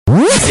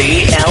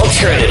The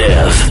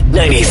Alternative,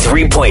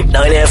 93.9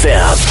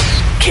 FM,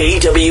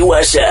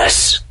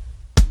 KWSS.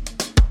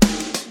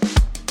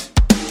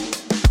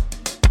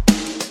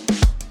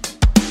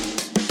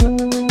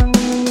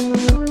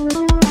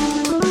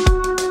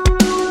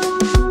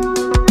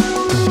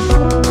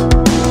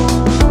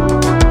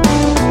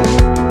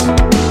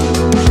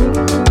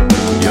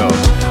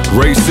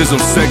 Racism,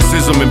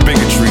 sexism, and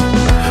bigotry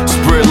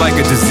spread like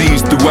a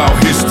disease throughout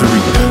history.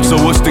 So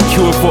what's the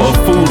cure for a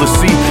fool to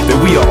see that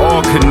we are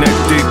all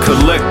connected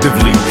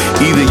collectively?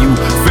 Either you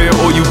fair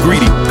or you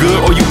greedy, good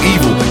or you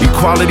evil,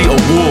 equality or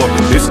war,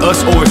 it's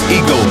us or it's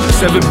ego.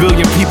 7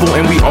 billion people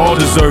and we all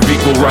deserve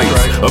equal rights.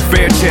 A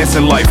fair chance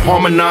in life,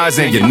 harmonize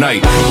and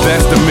unite.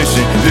 That's the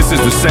mission, this is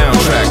the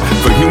soundtrack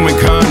for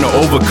humankind to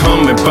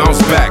overcome and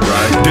bounce back.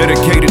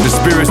 Dedicated to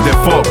spirits that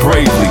fought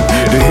bravely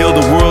to heal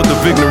the world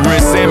of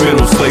ignorance and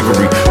mental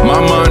slavery.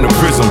 My mind a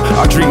prism,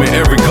 I dream in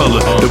every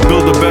color to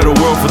build a better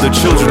world for the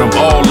children of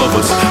all of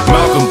us.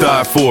 Malcolm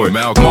died for it,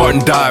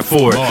 Martin died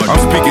for it. I'm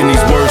speaking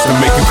these words to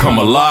make you come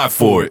alive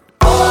for it.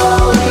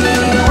 All we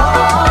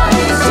want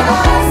is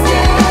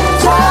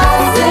justice,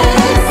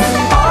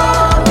 justice.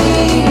 All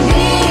we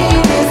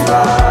need is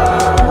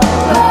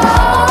love.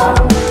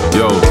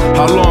 Yo,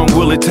 how long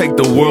will it take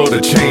the world to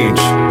change?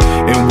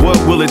 And what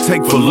will it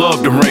take for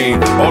love to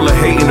reign? All the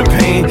hate and the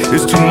pain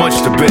is too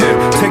much to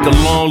bear. Take a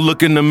long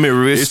look in the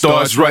mirror, it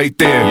starts right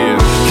there.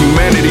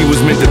 Humanity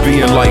was meant to be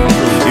enlightened.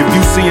 If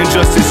you see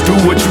injustice, do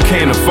what you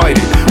can to fight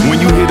it. When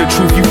you hear the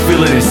truth, you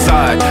feel it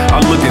inside.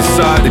 I look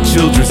inside the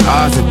children's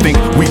eyes and think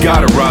we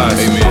gotta rise.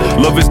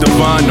 Amen. Love is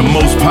divine, the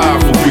most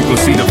powerful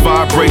frequency. The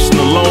vibration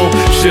alone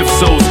shifts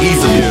souls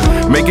easily.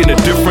 Making a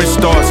difference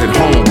starts at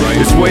home.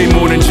 It's way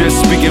more than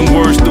just speaking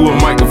words through a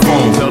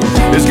microphone.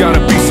 There's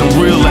gotta be some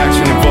real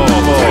action involved.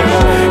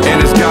 And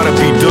it's gotta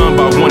be done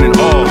by one and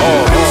all.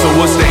 So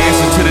what's the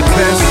answer to the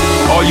test?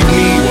 All you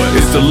need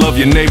is to love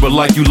your neighbor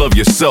like you love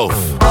yourself.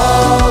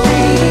 All we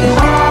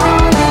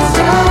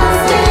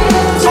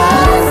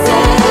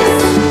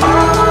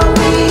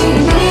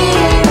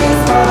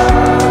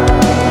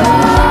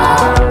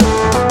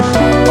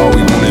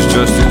want is justice,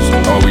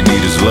 justice. All we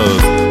need is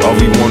love. All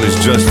we want is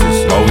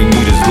justice. All we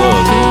need is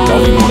love.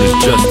 All we want is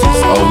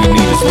justice. All we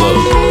need is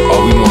love.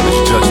 All we want is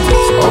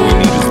justice. All we need is love. All we want is justice. All we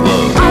need is love.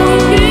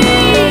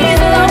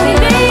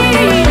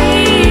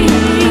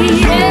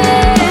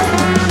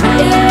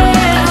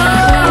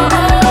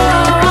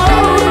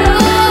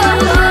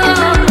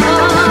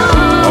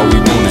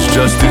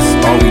 Justice,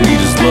 all we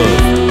need is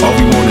love. All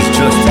we want is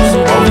justice,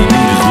 all we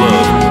need is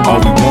love. All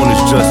we want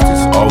is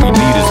justice, all we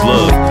need is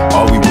love.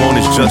 All we want is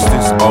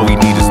justice, all we need is love. All we want is justice, justice. All we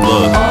need is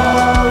love.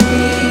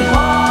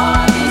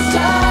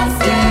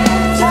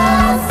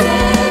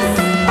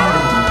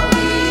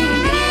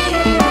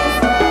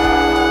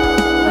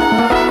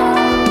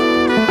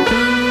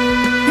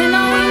 And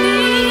all we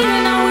need,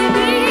 and all we need is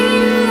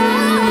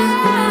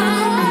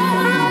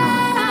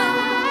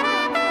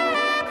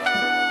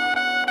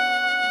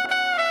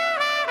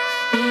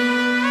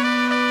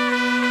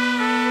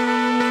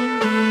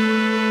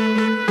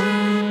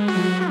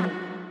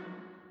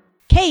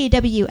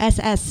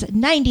KWSS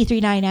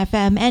 93.9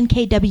 FM and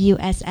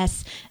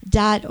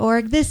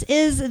KWSS.org. This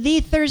is the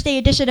Thursday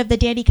edition of the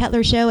Danny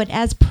Cutler Show, and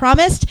as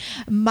promised,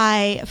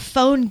 my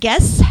phone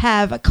guests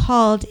have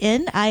called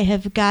in. I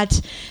have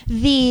got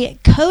the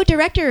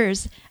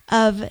co-directors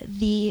of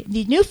the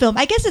new film.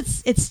 I guess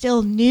it's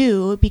still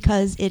new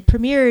because it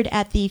premiered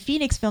at the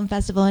Phoenix Film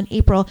Festival in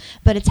April,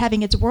 but it's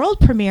having its world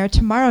premiere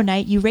tomorrow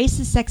night, You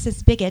Racist,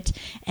 Sexist Bigot.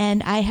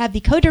 And I have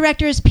the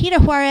co-directors, Pita,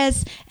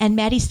 Juarez, and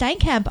Matty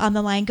Steinkamp on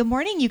the line. Good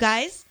morning, you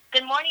guys.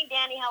 Good morning,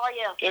 Danny. How are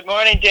you? Good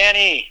morning,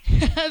 Danny.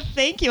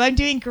 Thank you. I'm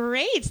doing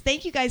great.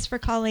 Thank you guys for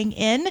calling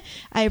in.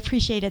 I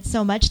appreciate it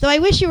so much. Though I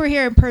wish you were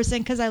here in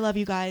person because I love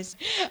you guys.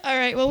 All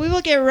right. Well, we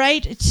will get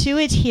right to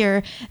it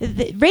here.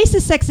 The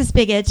Racist, Sexist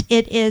Bigot,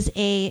 it is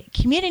a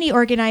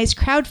community-organized,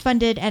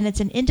 crowd-funded, and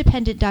it's an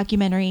independent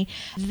documentary.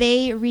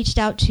 They reached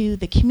out to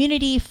the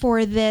community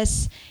for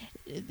this.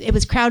 It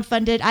was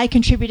crowdfunded. I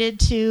contributed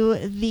to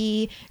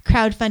the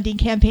crowdfunding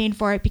campaign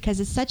for it because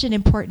it's such an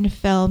important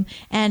film.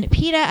 And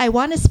Pita, I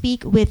want to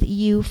speak with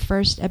you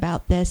first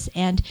about this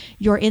and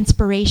your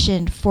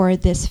inspiration for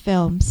this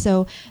film.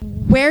 So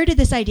where did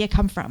this idea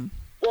come from?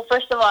 Well,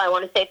 first of all, I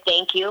want to say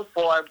thank you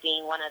for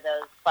being one of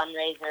those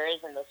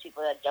fundraisers and those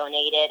people that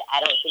donated. I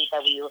don't think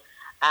that we've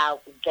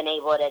been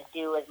able to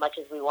do as much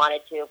as we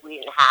wanted to if we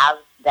didn't have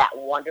that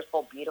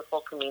wonderful,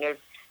 beautiful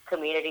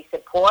community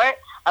support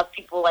of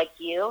people like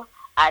you.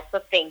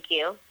 So thank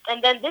you.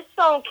 And then this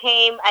film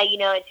came, in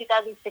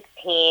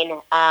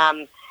 2016,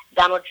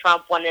 Donald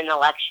Trump won an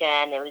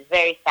election. It was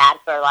very sad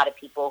for a lot of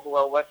people who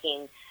were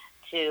working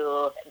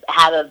to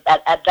have a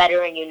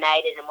better and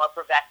united and more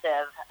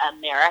progressive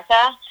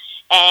America.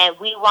 And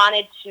we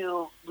wanted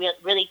to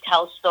really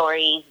tell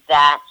stories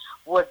that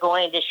were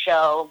going to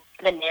show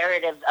the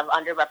narratives of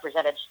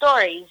underrepresented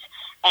stories.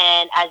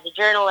 And as a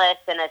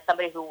journalist and as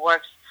somebody who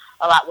works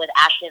a lot with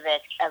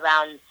activists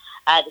around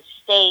the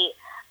state,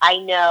 I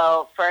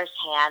know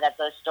firsthand that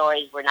those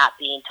stories were not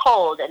being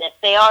told. And if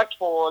they are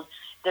told,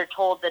 they're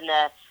told in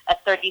a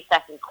a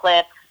 30-second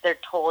clip. They're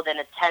told in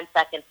a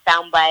 10-second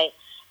soundbite.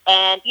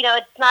 And,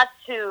 it's not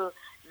to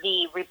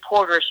the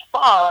reporter's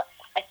fault.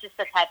 It's just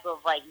the type of,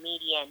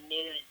 media and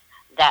news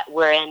that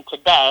we're in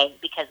today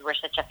because we're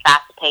such a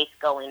fast-paced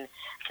going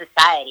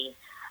society.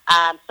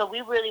 So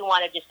we really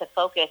wanted just to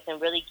focus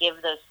and really give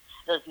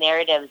those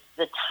narratives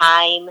the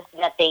time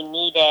that they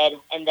needed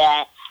and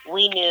that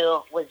we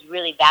knew was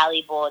really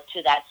valuable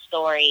to that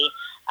story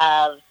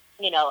of,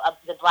 of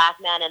the black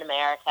man in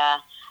America,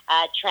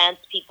 trans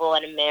people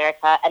in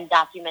America,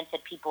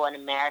 undocumented people in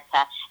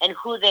America, and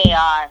who they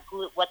are,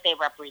 what they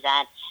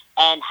represent,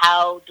 and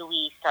how do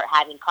we start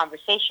having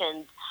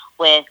conversations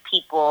with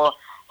people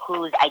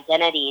whose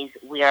identities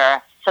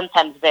we're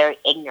sometimes very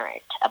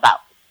ignorant about.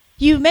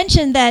 You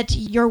mentioned that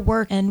your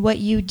work and what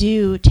you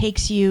do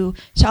takes you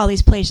to all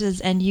these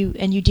places, and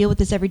you deal with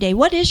this every day.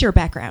 What is your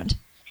background?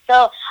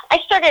 So I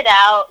started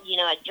out,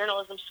 at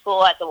journalism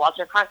school at the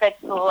Walter Cronkite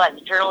School as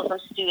a journalism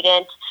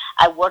student.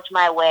 I worked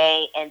my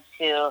way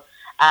into,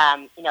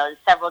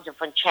 several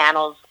different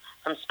channels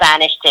from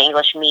Spanish to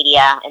English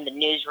media in the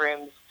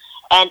newsrooms,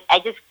 and I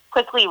just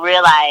quickly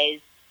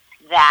realized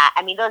that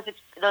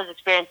those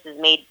experiences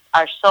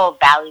are so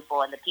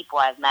valuable, and the people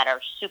I've met are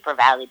super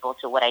valuable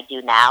to what I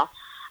do now.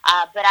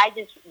 But I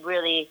just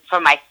really, for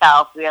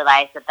myself,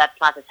 realized that that's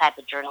not the type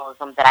of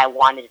journalism that I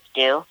wanted to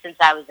do. Since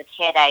I was a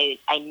kid,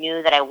 I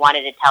knew that I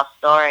wanted to tell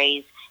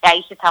stories. I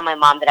used to tell my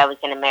mom that I was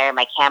going to marry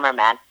my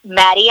cameraman.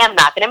 Matty, I'm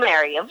not going to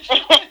marry him.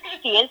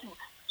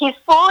 He's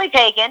fully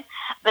taken,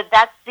 but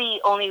that's the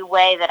only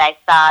way that I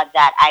saw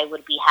that I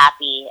would be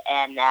happy.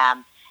 And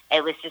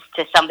it was just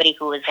to somebody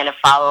who was going to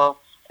follow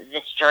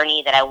this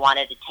journey that I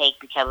wanted to take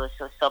because I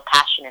was so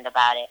passionate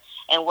about it.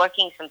 And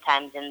working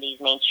sometimes in these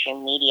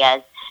mainstream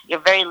medias, you're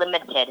very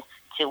limited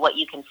to what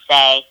you can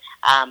say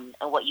and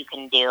what you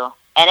can do.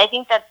 And I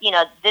think that,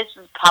 this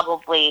was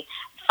probably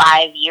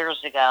 5 years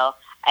ago.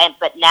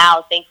 But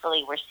now,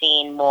 thankfully, we're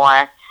seeing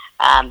more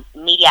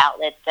media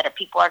outlets that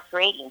people are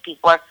creating.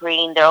 People are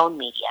creating their own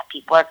media.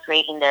 People are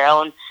creating their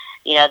own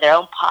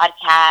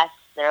podcasts,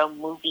 their own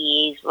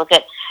movies.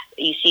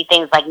 You see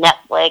things like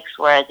Netflix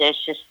where there's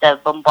just a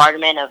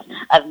bombardment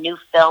of new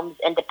films,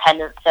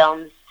 independent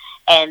films.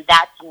 And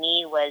that, to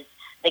me, was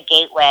the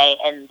gateway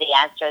and the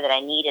answer that I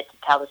needed to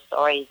tell the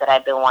stories that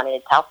I've been wanting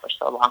to tell for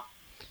so long.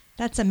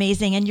 That's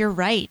amazing, and you're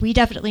right. We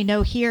definitely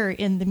know here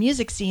in the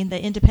music scene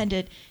that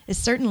independent is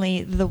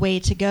certainly the way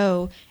to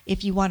go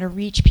if you want to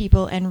reach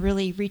people and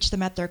really reach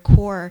them at their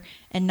core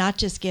and not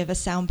just give a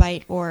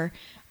soundbite or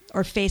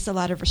face a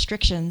lot of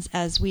restrictions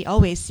as we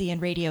always see in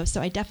radio.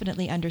 So I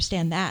definitely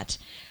understand that.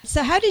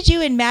 So how did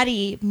you and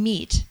Matty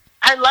meet?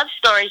 Our love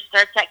story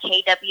starts at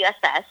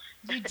KWSS.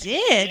 You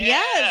did,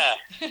 yes.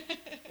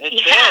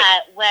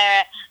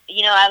 Where,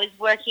 I was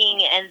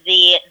working in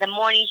the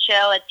morning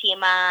show at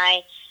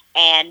TMI,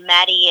 and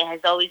Matty has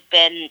always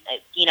been,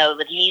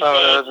 with music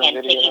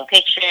and taking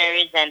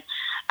pictures, and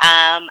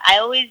I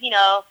always,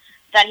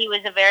 thought he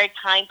was a very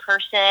kind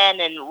person,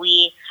 and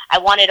I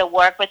wanted to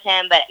work with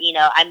him, but,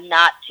 I'm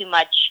not too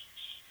much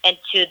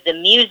into the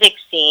music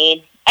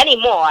scene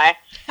anymore.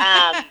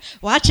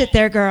 Watch it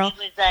there, girl.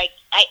 He was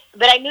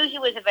but I knew he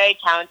was a very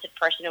talented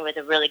person with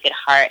a really good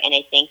heart, and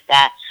I think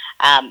that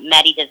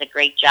Matty does a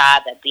great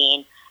job at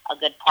being a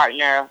good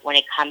partner when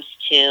it comes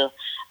to,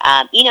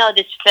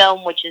 this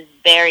film, which is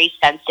very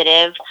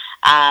sensitive.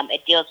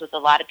 It deals with a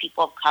lot of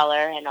people of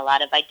color and a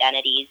lot of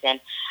identities,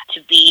 and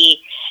to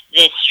be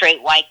this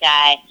straight white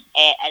guy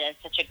and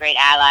such a great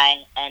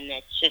ally, and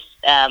it's just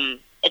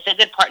it's a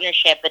good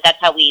partnership. But that's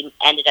how we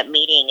ended up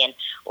meeting, and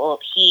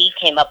he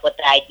came up with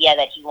the idea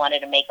that he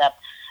wanted to make up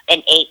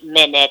an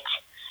 8-minute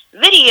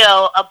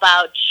video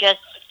about just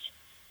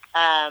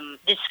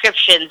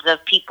descriptions of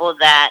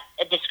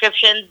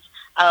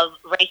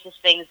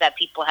racist things that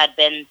people had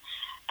been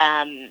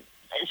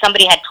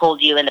somebody had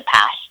told you in the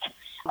past.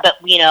 But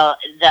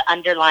the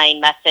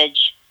underlying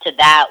message to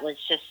that was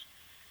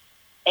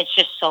it's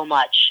just so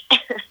much.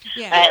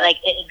 Yeah. Right?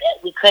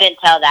 We couldn't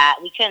tell that.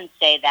 We couldn't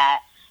say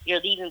that.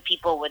 You're leaving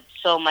people with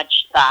so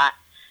much thought.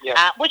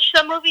 Yeah. Which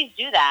some movies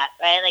do that,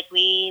 right?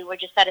 We were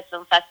just at a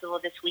film festival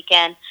this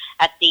weekend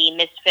at the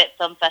Misfit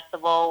Film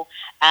Festival,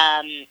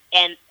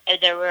 and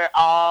there were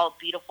all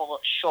beautiful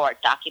short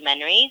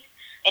documentaries.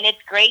 And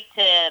it's great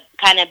to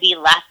kind of be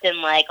left in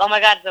oh my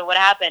God, so what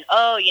happened?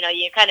 Oh,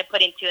 you're kind of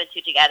putting two and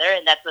two together,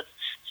 and that's what's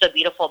so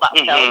beautiful about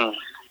film.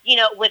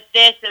 With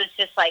this, it was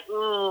just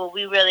ooh,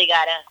 we really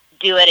got to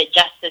do it a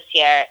justice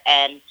here,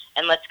 and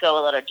let's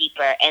go a little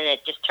deeper. And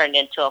it just turned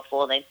into a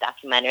full-length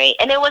documentary.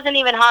 And it wasn't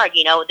even hard,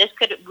 this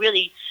could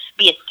really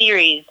be a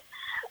series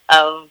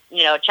of,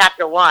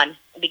 chapter 1,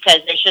 because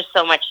there's just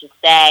so much to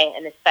say,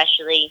 and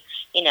especially,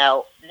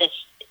 this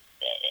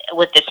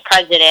with this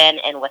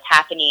president and what's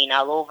happening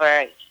all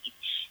over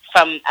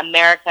from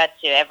America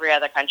to every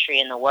other country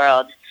in the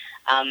world,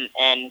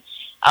 and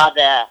all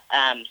the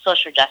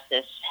social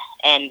justice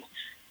and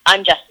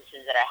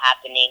injustices that are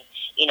happening.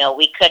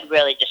 We could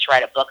really just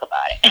write a book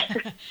about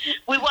it.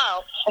 We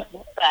won't,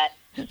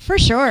 but for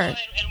sure. And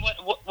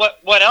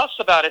what else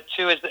about it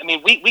too is,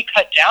 we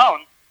cut down,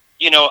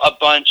 a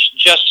bunch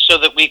just so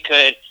that we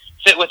could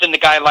fit within the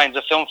guidelines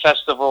of film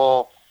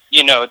festival,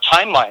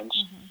 timelines.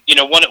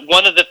 Mm-hmm.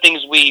 One of the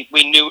things we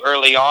knew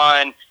early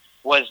on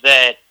was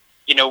that,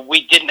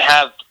 we didn't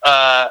have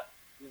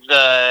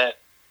the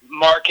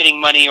marketing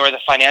money or the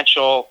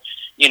financial,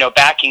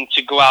 backing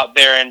to go out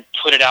there and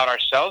put it out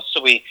ourselves.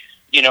 So we,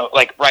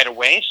 right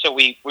away. So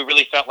we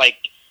really felt like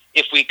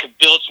if we could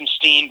build some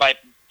steam by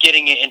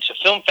getting it into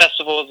film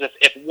festivals,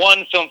 if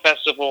one film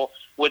festival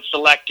would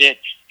select it,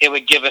 it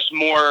would give us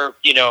more,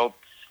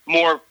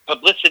 more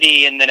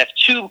publicity. And then if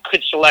two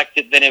could select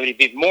it, then it would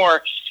be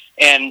more.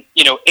 And,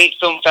 8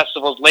 film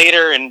festivals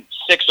later and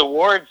 6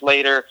 awards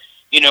later,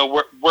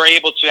 we're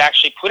able to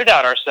actually put it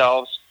out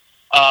ourselves.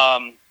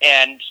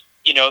 And,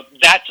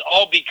 that's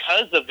all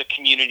because of the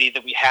community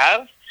that we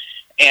have.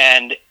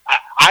 And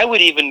I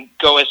would even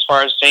go as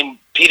far as saying,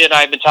 Pita and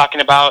I have been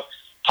talking about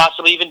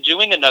possibly even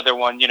doing another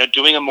one,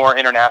 doing a more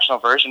international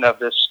version of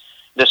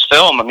this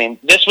film. I mean,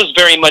 this was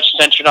very much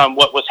centered on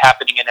what was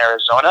happening in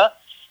Arizona,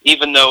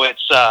 even though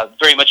it's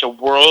very much a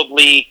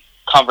worldly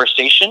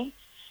conversation.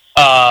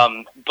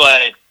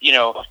 But,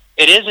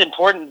 it is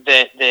important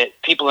that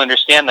people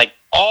understand, like,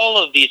 all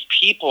of these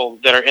people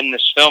that are in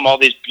this film, all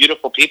these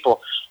beautiful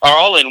people, are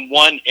all in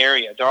one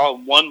area. They're all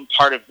in one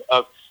part of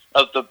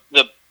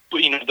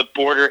the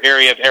border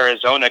area of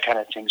Arizona kind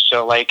of thing.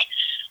 So, like,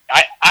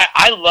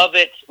 I love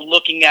it,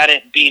 looking at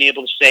it, being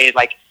able to say,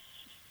 like,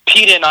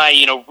 Pita and I,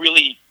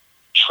 really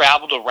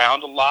traveled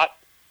around a lot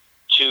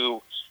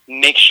to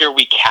make sure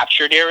we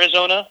captured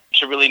Arizona,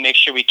 to really make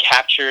sure we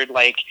captured,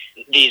 like,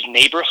 these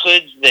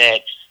neighborhoods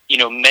that,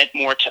 meant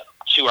more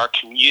to our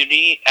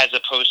community, as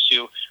opposed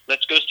to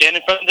let's go stand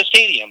in front of the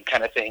stadium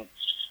kind of thing,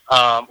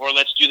 or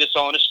let's do this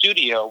all in a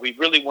studio. We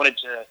really wanted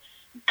to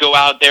go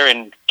out there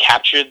and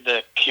capture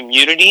the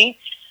community,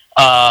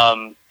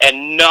 and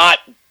not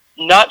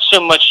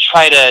so much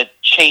try to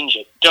change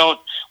it.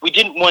 We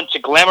didn't want to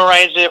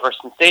glamorize it or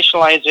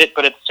sensationalize it,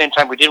 but at the same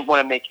time, we didn't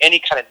want to make any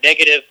kind of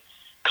negative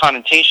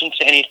connotation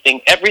to anything.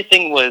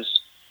 Everything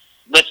was,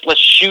 let's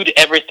shoot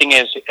everything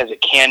as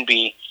it can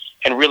be,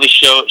 and really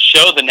show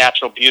the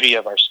natural beauty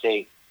of our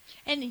state.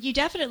 And you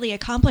definitely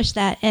accomplished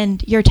that.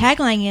 And your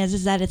tagline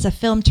is that it's a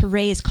film to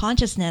raise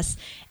consciousness.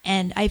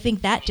 And I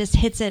think that just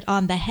hits it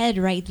on the head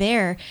right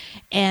there.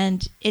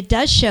 And it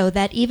does show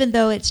that even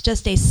though it's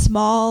just a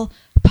small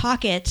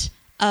pocket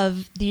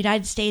of the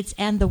United States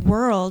and the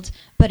world,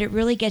 but it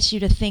really gets you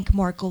to think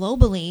more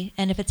globally.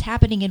 And if it's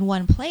happening in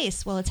one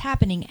place, well, it's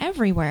happening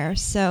everywhere.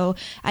 So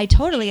it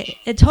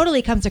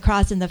totally comes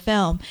across in the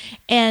film.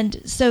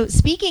 And so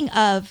speaking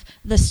of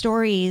the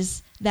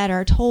stories that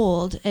are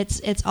told,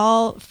 it's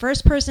all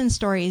first-person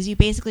stories. You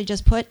basically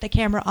just put the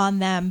camera on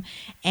them,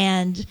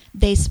 and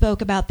they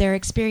spoke about their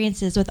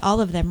experiences with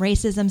all of them: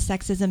 racism,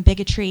 sexism,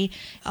 bigotry,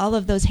 all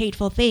of those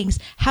hateful things.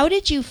 How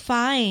did you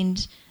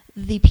find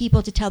the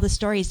people to tell the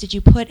stories? Did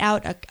you put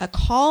out a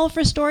call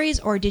for stories,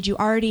 or did you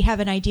already have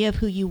an idea of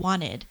who you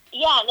wanted?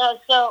 Yeah, no,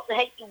 so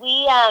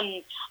we,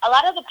 a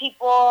lot of the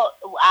people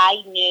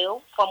I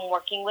knew from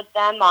working with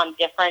them on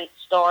different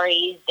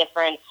stories,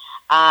 different,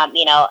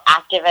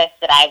 activists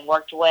that I've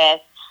worked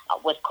with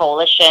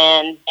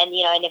coalitions, and,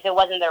 and if it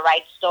wasn't the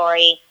right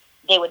story,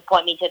 they would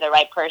point me to the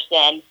right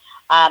person.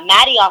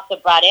 Matty also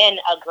brought in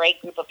a great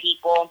group of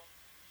people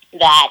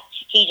that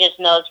he just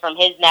knows from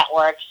his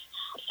networks.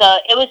 So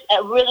it was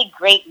a really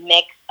great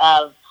mix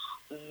of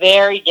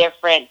very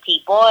different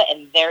people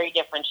and very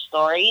different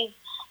stories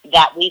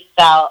that we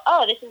felt,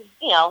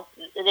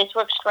 this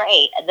works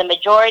great. The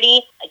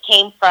majority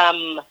came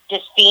from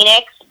just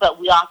Phoenix, but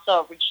we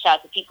also reached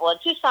out to people in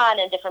Tucson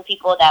and different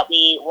people that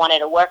we wanted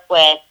to work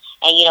with.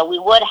 And, we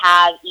would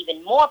have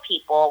even more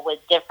people with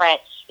different,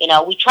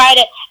 we try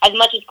to, as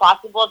much as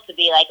possible, to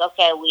be like,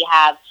 okay, we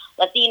have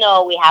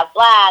Latino, we have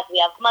Black, we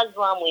have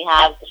Muslim, we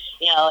have,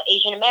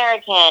 Asian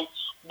American.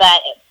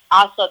 But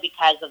also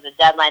because of the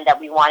deadline that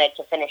we wanted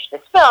to finish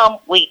this film,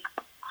 we,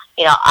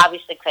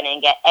 obviously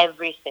couldn't get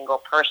every single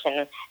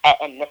person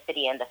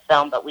ethnicity in the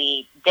film, but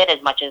we did as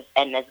much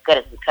and as good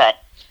as we could.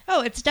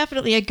 Oh, it's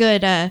definitely a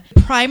good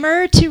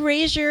primer to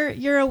raise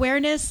your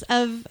awareness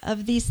of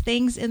these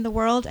things in the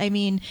world. I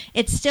mean,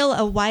 it's still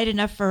a wide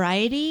enough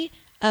variety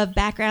of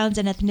backgrounds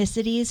and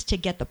ethnicities to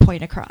get the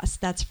point across.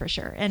 That's for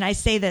sure. And I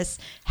say this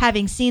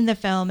having seen the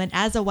film and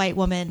as a white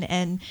woman,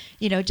 and,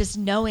 just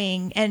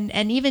knowing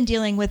and even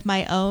dealing with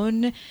my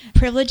own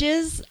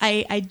privileges,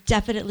 I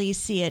definitely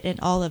see it in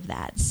all of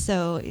that.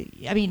 So,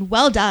 I mean,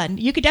 well done.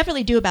 You could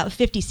definitely do about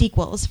 50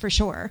 sequels for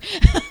sure.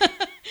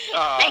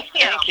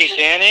 Thank you,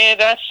 Danny.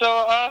 That's so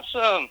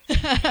awesome.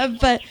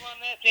 But on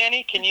that,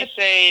 Danny, can you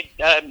say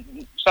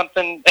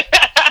something?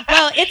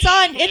 Well,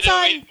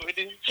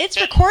 it's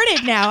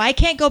recorded now. I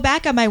can't go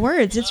back on my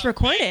words. It's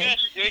recorded.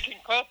 We can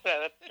close that.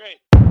 That's great.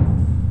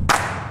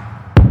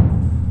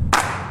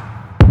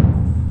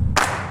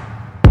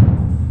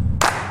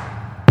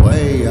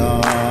 Way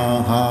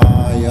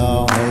hi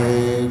yo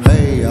hey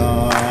hey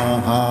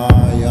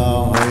hi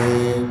yo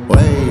hey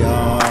way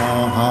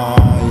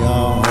hi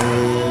yo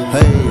hey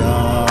hey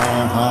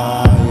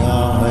hi yo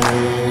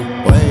hey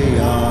way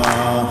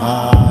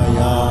hi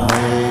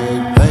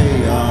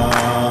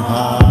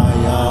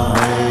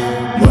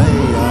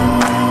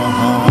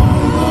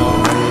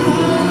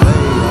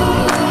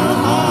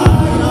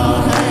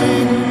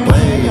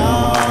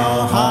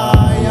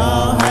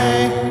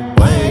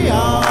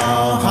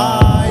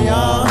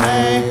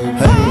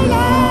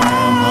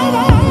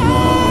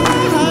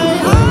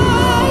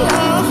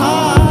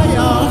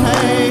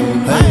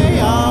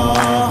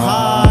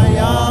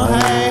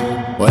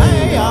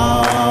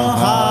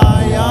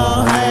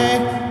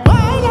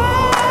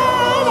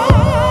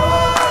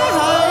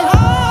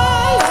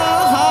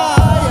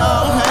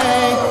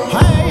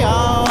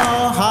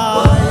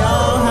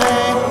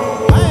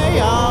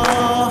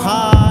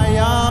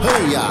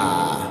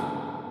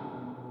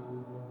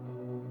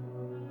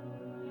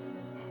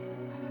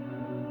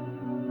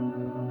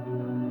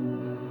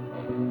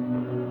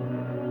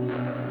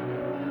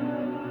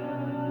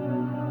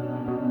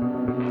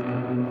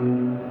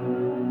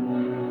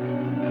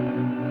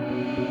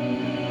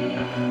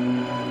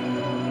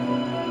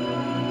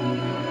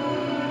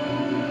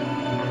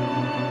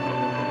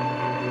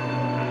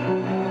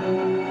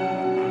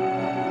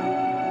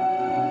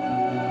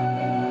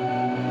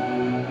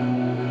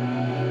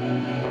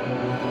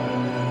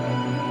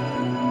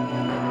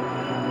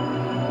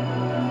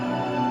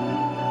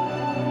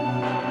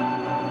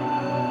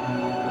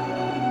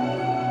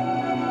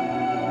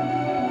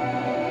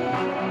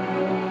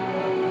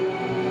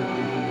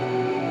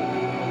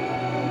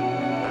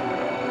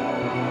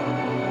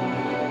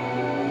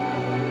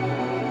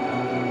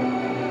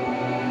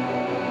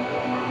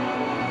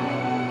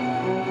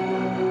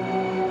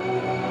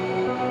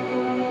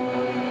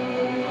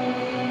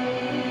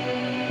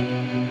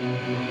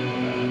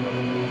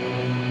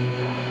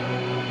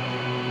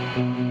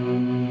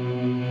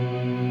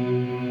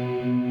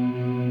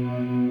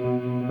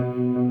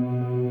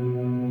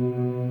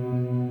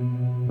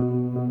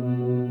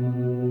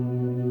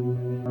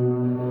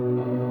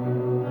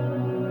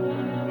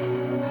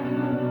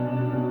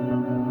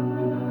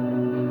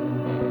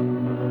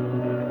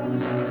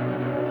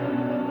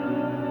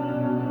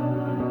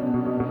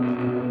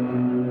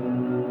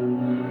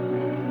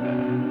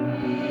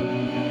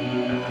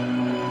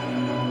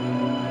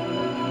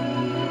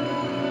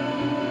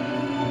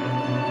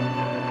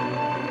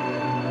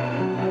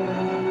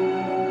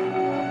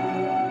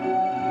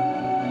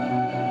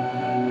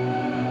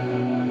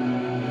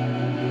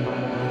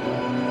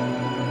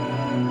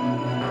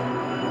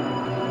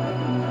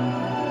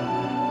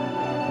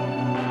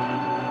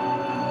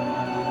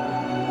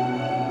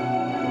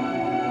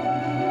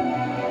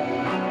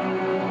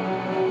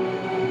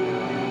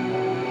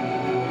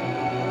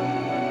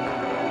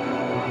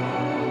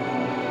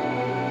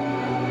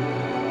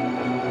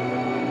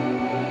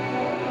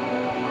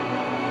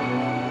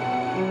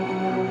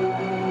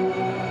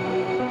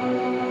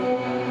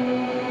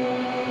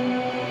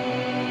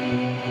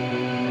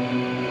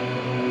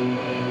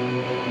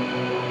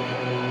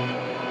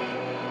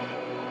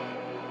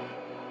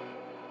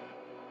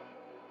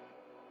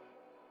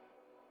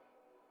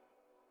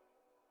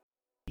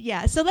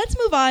Yeah, so let's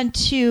move on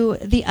to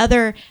the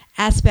other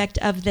aspect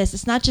of this.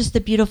 It's not just the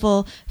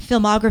beautiful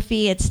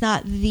filmography, it's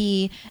not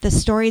the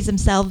stories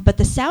themselves, but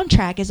the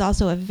soundtrack is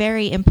also a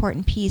very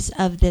important piece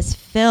of this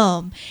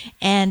film.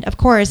 And of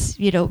course,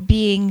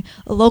 being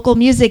local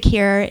music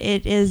here,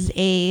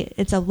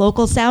 it's a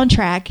local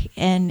soundtrack,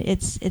 and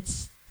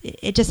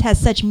it just has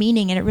such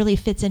meaning, and it really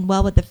fits in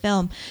well with the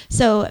film.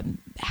 So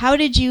how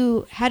did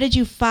you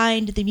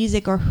find the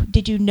music, or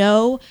did you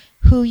know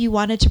who you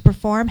wanted to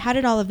perform? How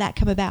did all of that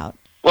come about?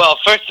 Well,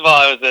 first of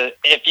all,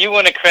 if you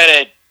want to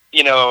credit,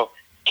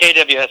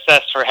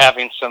 KWSS for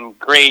having some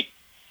great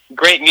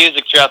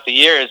music throughout the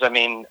years, I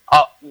mean,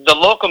 the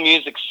local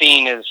music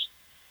scene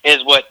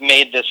is what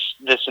made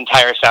this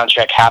entire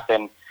soundtrack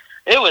happen.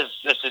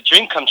 It's a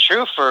dream come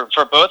true for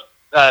both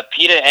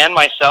Pita and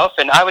myself,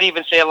 and I would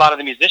even say a lot of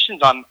the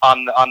musicians on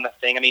the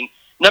thing. I mean,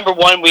 number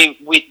one,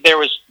 there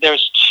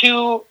was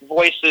two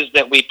voices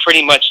that we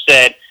pretty much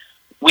said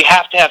we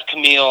have to have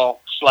Camille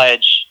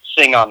Sledge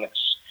sing on this.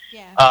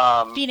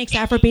 Yeah. Phoenix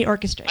Afrobeat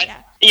Orchestra.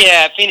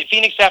 Yeah,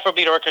 Phoenix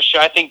Afrobeat Orchestra.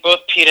 I think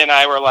both Pete and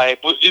I were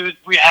like,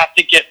 we have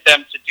to get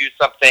them to do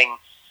something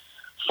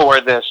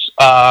for this.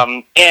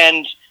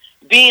 And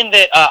being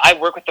that I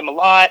work with them a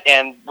lot,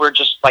 and we're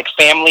just like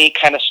family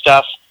kind of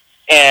stuff.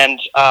 And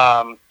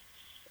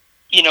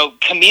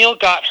Camille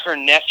got her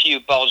nephew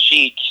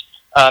Baljeet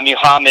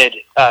Muhammad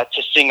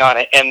to sing on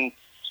it. And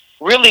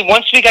really,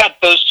 once we got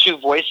those two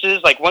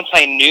voices, like once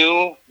I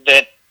knew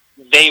that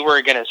they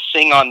were going to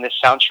sing on this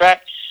soundtrack,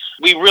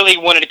 we really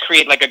wanted to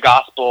create like a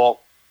gospel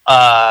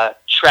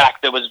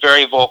track that was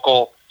very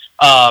vocal.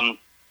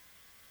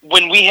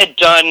 When we had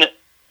done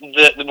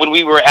when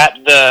we were at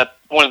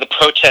one of the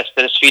protests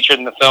that is featured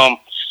in the film,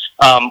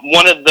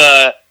 one of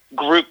the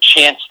group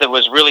chants that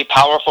was really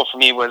powerful for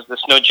me was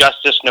this "No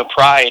justice, no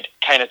pride"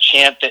 kind of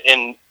chant that,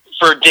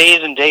 for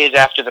days and days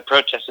after the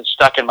protest, it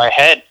stuck in my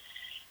head.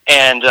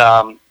 And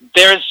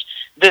there's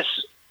this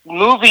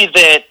movie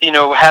that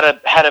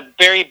had a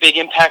very big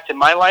impact in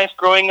my life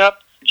growing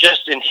up,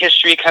 just in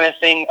history kind of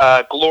thing.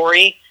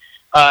 Glory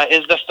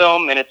is the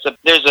film, and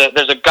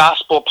there's a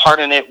gospel part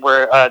in it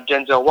where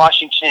Denzel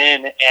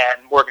Washington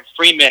and Morgan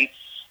Freeman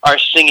are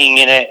singing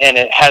in it, and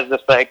it has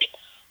this like,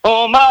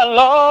 "Oh my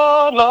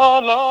Lord,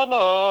 Lord, Lord,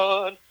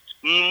 Lord,"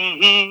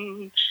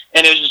 and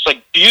it was just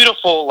like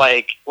beautiful,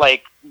 like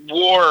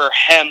war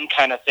hymn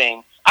kind of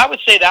thing. I would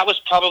say that was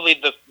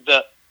probably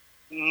the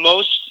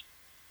most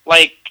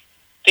like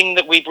thing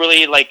that we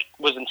really like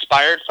was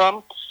inspired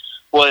from,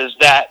 was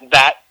that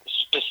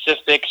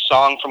specific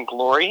song from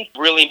Glory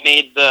really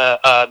made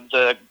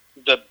the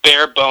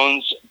bare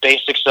bones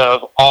basics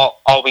of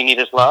all we need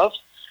is love.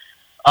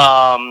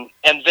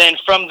 And then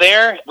from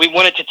there, we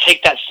wanted to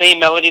take that same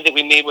melody that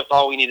we made with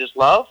All We Need Is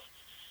Love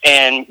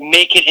and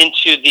make it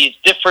into these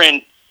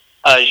different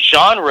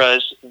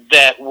genres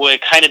that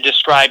would kind of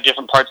describe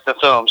different parts of the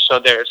film. So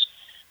there's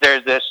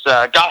this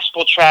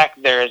gospel track,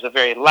 there is a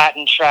very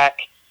Latin track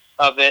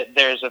of it,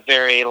 there's a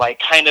very like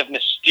kind of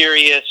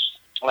mysterious,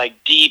 like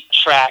deep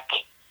track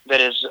that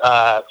is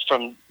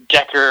from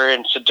Decker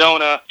and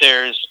Sedona.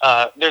 There's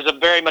a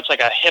very much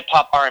like a hip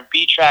hop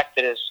R&B track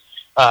that is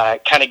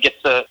kind of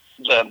gets the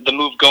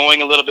move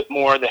going a little bit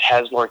more, that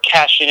has Lord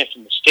Cash in it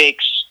from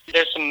Mistakes.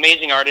 There's some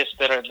amazing artists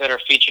that are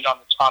featured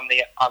on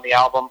the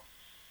album.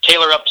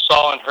 Taylor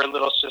Upsall and her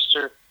little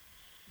sister,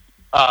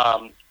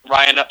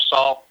 Ryan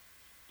Upsall,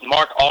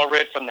 Mark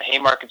Allred from the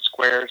Haymarket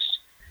Squares.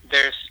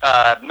 There's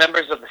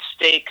members of the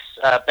Stakes.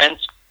 Ben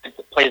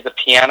plays the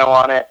piano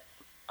on it.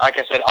 Like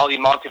I said, Ali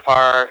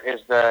Montifar is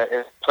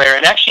the player.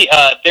 And actually,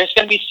 there's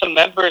going to be some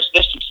members.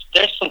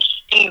 There's some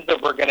things that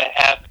we're going to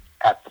have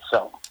at the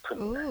film.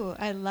 Ooh,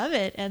 I love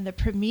it. And the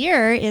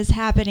premiere is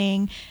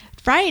happening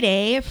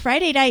Friday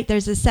night.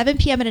 There's a 7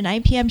 p.m. and a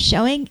 9 p.m.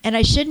 showing. And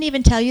I shouldn't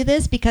even tell you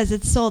this because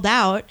it's sold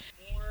out.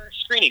 More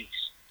screenings.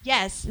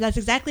 Yes, that's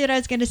exactly what I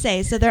was going to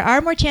say. So there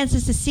are more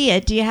chances to see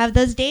it. Do you have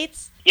those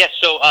dates? Yes,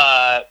 so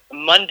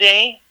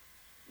Monday,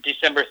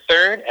 December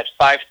 3rd at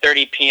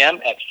 5:30 p.m.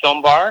 at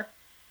Film Bar.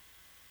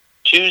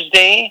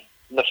 Tuesday,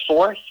 the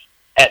 4th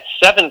at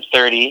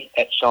 7:30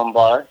 at Film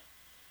Bar.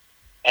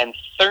 And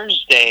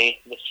Thursday,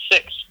 the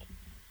 6th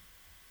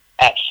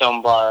at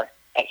Film Bar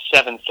at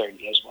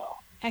 7:30 as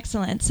well.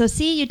 Excellent. So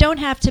see, you don't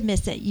have to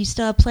miss it. You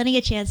still have plenty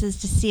of chances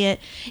to see it.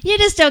 You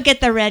just don't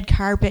get the red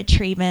carpet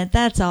treatment.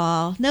 That's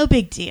all. No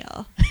big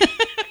deal.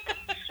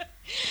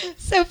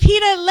 So,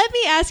 Pita, let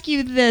me ask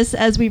you this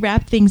as we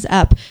wrap things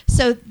up.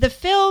 So the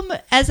film,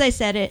 as I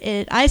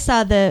said, I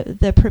saw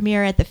the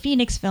premiere at the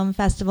Phoenix Film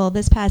Festival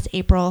this past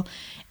April,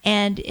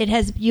 and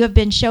you have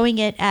been showing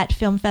it at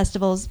film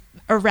festivals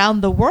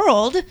around the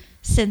world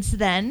since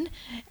then.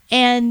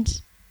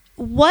 And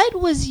what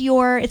was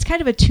it's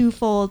kind of a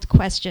twofold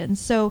question.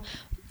 So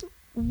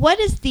what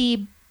is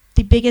the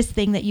biggest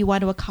thing that you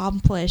want to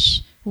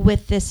accomplish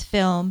with this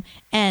film,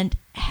 and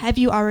have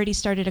you already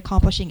started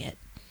accomplishing it?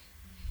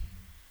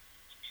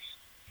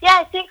 Yeah,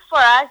 I think for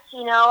us,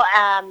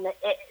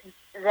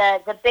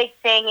 the big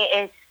thing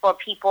is for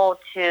people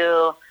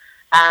to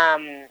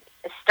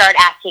start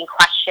asking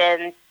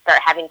questions,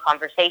 start having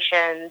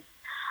conversations,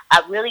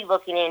 really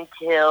looking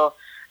into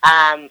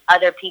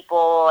other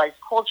people's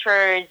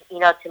cultures.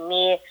 To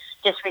me,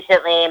 just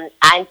recently,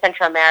 I'm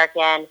Central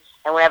American,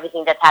 and with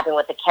everything that's happening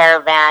with the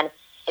caravan,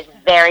 it's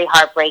very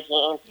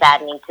heartbreaking and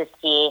saddening to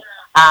see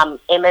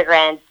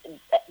immigrants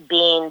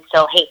being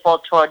so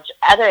hateful towards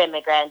other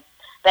immigrants.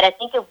 But I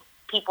think if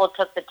people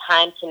took the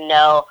time to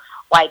know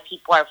why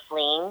people are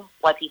fleeing,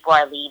 why people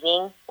are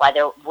leaving, why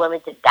they're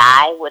willing to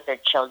die with their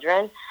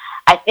children,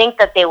 I think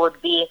that they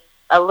would be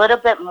a little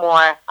bit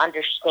more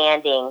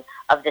understanding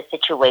of the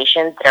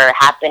situations that are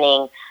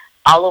happening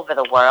all over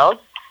the world.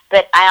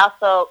 But I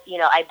also,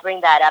 I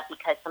bring that up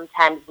because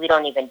sometimes we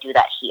don't even do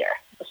that here.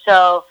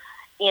 So,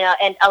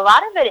 and a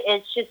lot of it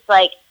is just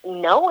like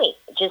knowing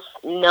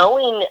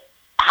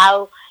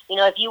how,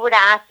 if you were to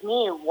ask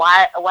me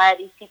why are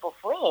these people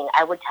fleeing,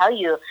 I would tell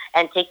you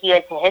and take you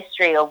into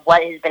history of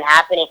what has been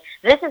happening.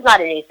 This is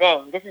not a new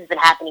thing. This has been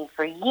happening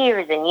for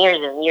years and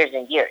years and years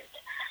and years.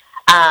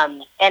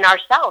 And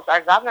ourselves,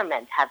 our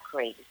governments have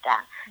created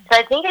that. So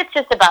I think it's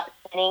just about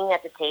sitting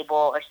at the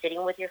table or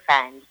sitting with your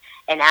friends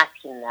and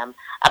asking them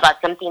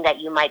about something that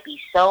you might be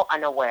so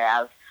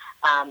unaware of.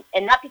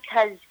 And not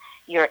because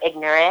you're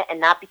ignorant and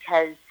not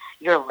because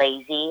you're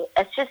lazy.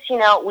 It's just,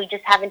 we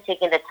just haven't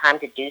taken the time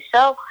to do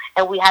so,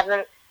 and we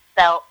haven't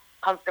felt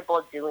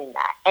comfortable doing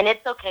that. And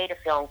it's okay to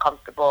feel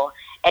uncomfortable,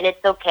 and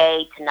it's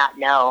okay to not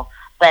know,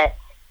 but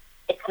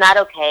it's not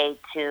okay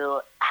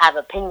to have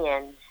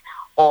opinions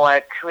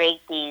or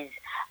create these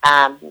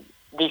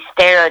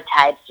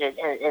stereotypes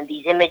and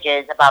these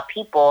images about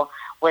people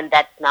when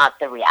that's not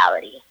the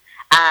reality.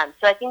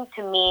 So I think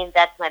to me,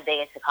 that's my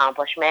biggest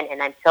accomplishment,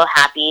 and I'm so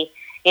happy.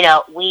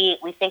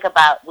 We think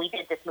about, we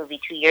did this movie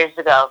 2 years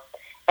ago,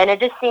 and it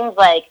just seems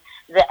like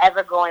the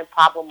ever-growing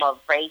problem of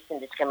race and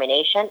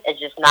discrimination is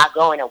just not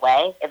going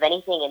away. If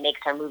anything, it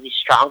makes our movies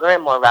stronger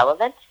and more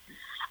relevant,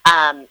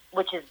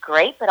 which is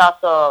great, but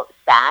also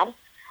sad.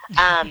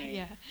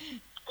 Yeah.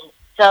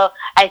 So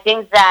I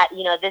think that,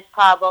 this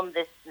problem,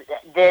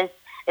 this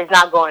is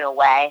not going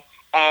away,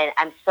 and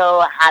I'm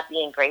so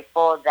happy and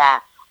grateful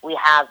that we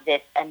have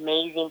this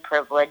amazing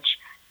privilege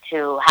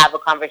to have a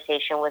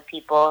conversation with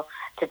people,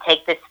 to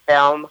take this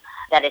film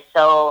that is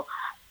so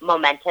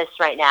momentous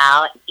right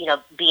now,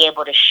 be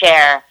able to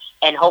share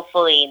and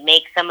hopefully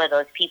make some of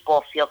those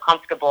people feel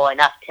comfortable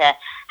enough to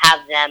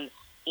have them,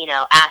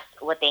 ask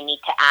what they need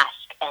to ask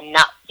and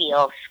not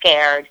feel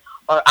scared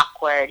or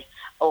awkward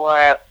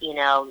or,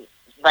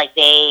 like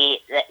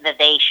that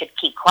they should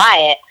keep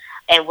quiet.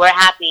 And we're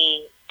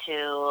happy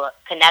to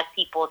connect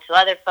people to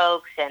other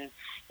folks and,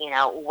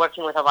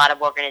 working with a lot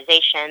of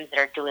organizations that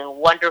are doing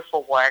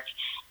wonderful work.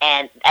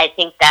 And I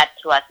think that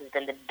to us has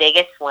been the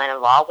biggest win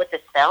of all with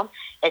this film.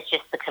 It's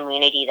just the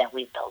community that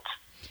we've built.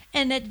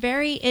 And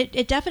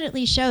it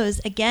definitely shows.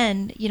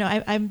 Again,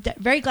 I'm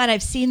very glad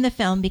I've seen the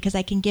film because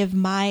I can give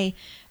my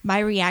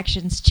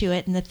reactions to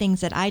it and the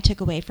things that I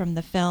took away from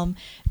the film,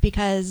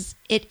 because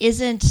it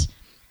isn't.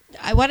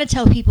 I want to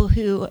tell people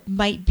who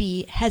might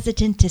be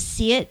hesitant to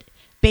see it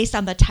based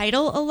on the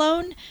title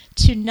alone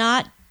to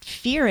not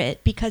fear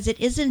it, because it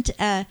isn't.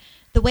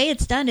 The way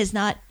it's done is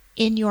not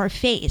in your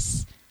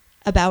face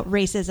about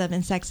racism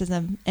and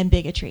sexism and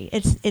bigotry.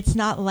 It's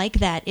not like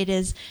that. It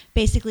is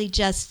basically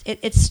just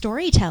it's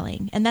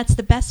storytelling, and that's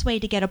the best way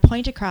to get a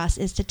point across,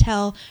 is to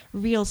tell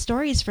real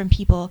stories from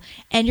people.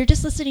 And you're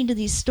just listening to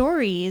these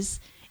stories,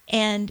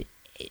 and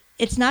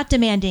it's not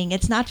demanding,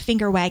 it's not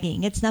finger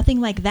wagging, it's nothing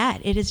like that.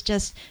 It is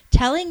just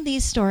telling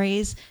these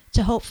stories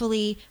to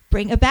hopefully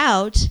bring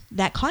about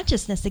that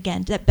consciousness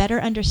again, that better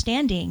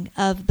understanding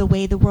of the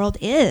way the world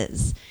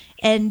is.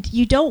 And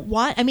you don't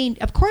want,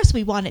 of course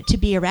we want it to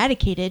be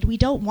eradicated. We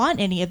don't want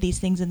any of these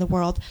things in the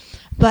world,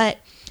 but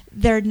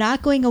they're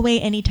not going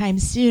away anytime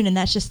soon, and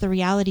that's just the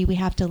reality we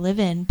have to live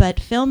in. But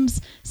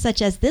films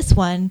such as this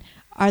one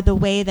are the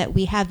way that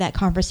we have that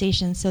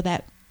conversation so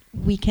that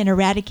we can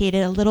eradicate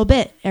it a little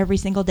bit every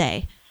single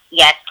day.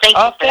 Yes, thank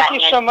you.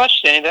 Thank you so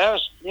much, Danny.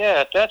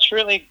 That's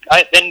really,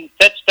 and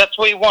that's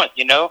what we want.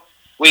 We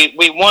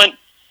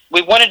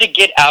wanted to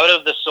get out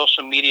of the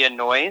social media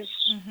noise.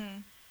 Mm-hmm.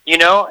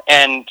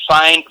 And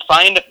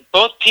find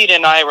both Pita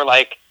and I were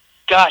like,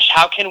 gosh,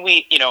 how can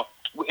we,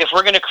 if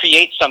we're going to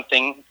create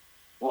something,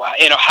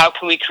 how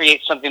can we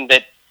create something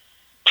that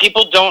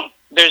people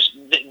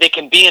they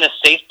can be in a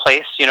safe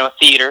place,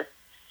 theater,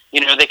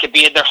 they could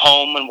be at their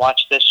home and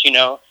watch this,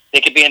 they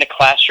could be in a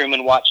classroom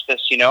and watch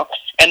this,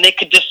 and they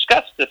could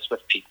discuss this with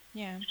people.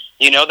 Yeah.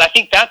 I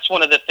think that's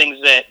one of the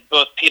things that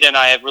both Pita and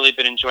I have really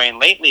been enjoying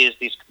lately is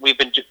we've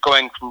been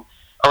going from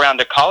around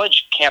to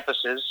college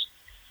campuses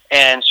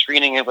and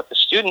screening it with the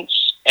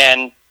students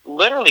and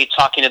literally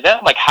talking to them,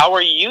 like, how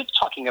are you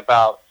talking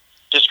about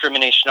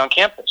discrimination on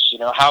campus?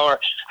 How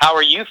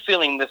are you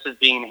feeling this is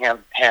being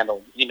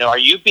handled? Are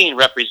you being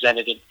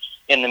represented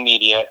in the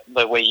media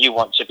the way you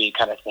want to be,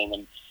 kind of thing?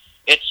 And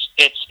it's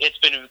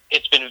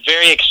been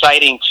very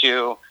exciting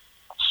to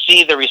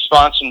see the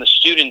response from the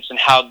students and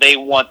how they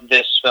want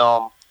this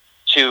film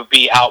to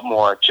be out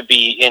more, to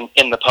be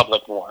in the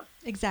public more.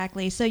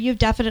 Exactly. So you've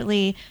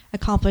definitely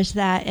accomplished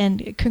that,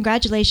 and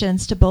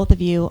congratulations to both of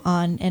you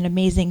on an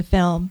amazing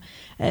film.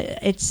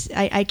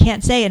 I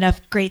can't say enough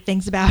great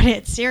things about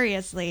it,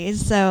 seriously.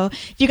 So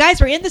if you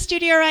guys were in the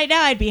studio right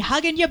now, I'd be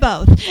hugging you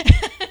both.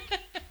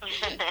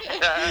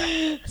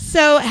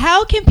 So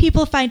how can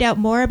people find out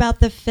more about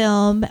the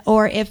film,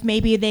 or if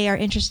maybe they are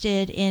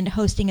interested in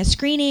hosting a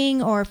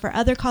screening or for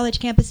other college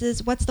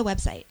campuses? What's the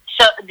website?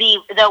 So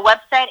the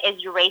website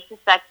is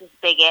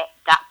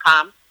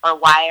yourracistSexistBigot.com or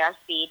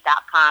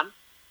YRC.com.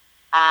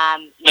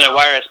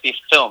 YRSB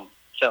film.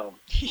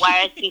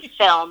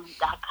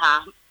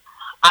 YRSBfilm.com.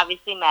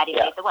 Obviously, Matty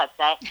made the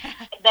website.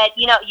 But,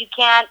 you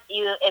can't,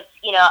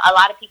 a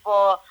lot of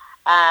people,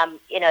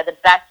 the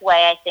best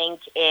way, I think,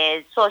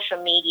 is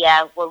social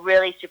media. We're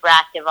really super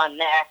active on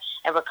there,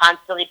 and we're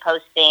constantly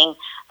posting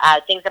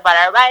things about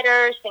our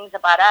writers, things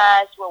about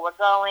us, where we're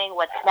going,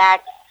 what's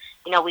next.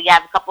 We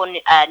have a couple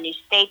new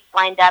states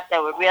lined up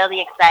that we're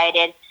really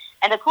excited.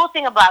 And the cool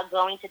thing about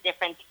going to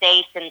different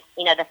states and,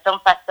 the film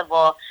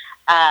festivals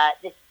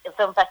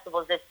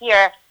this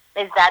year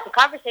is that the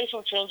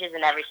conversation changes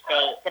in every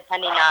state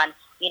depending on,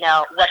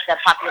 what the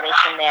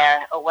population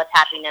there or what's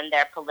happening in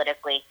there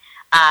politically.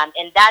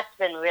 And that's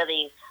been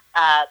really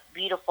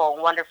beautiful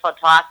and wonderful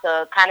to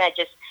also kind of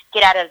just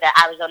get out of the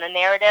Arizona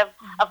narrative.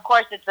 Mm-hmm. Of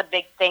course, it's a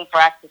big thing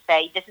for us to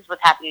say, this is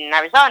what's happening in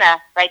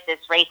Arizona, right? This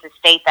racist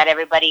state that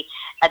everybody,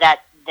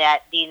 that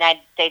the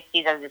United States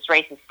sees as this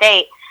racist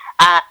state.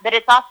 But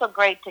it's also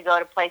great to go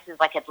to places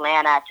like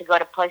Atlanta, to go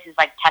to places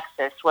like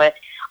Texas, where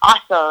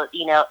also,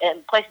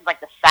 in places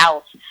like the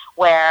South,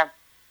 where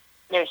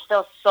there's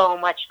still so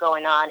much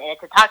going on. And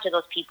to talk to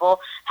those people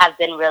have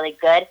been really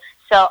good.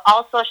 So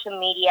all social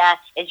media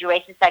is Your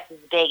Racist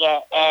Sexist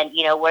Bigot. And,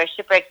 we're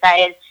super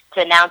excited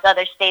to announce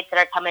other states that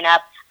are coming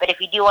up. But if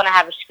you do want to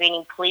have a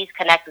screening, please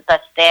connect with us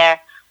there.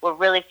 We're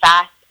really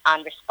fast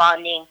on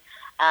responding.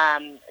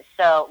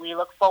 So we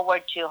look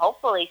forward to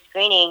hopefully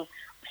screening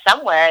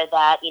somewhere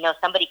that,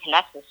 somebody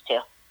connects us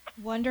to.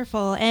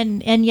 Wonderful.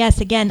 And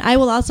yes, again, I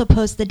will also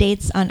post the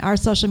dates on our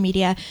social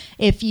media.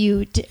 If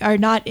you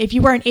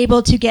weren't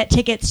able to get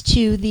tickets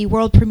to the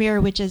world premiere,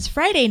 which is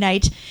Friday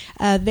night,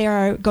 there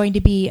are going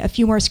to be a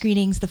few more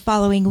screenings the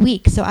following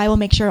week. So I will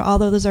make sure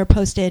all of those are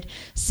posted.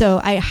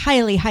 So I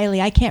highly,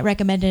 I can't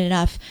recommend it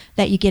enough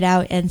that you get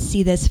out and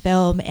see this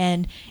film.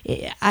 And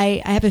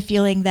I have a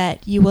feeling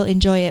that you will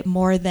enjoy it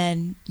more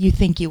than you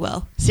think you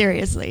will.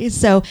 Seriously.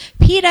 So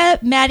Pita,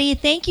 Matty,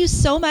 thank you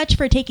so much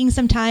for taking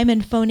some time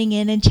and phoning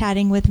in and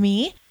chatting with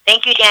me.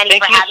 Thank you, Danny.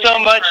 Thank you so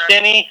much,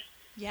 Denny.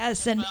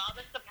 Yes, and for all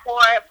the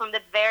support from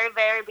the very,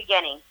 very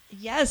beginning.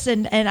 Yes,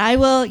 and I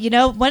will,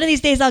 one of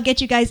these days I'll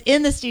get you guys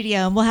in the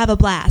studio and we'll have a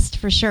blast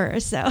for sure.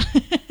 So,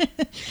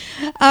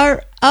 all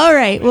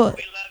right. Well,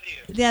 we love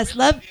you. Yes,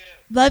 love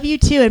you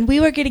too. And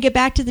we were going to get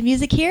back to the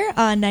music here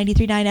on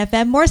 93.9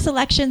 FM. More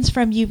selections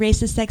from You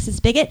Racist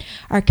Sexist Bigot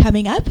are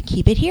coming up.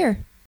 Keep it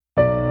here.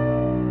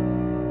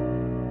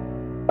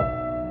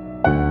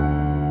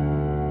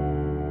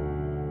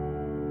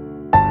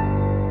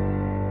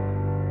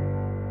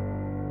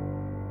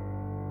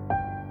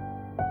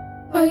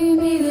 All you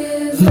need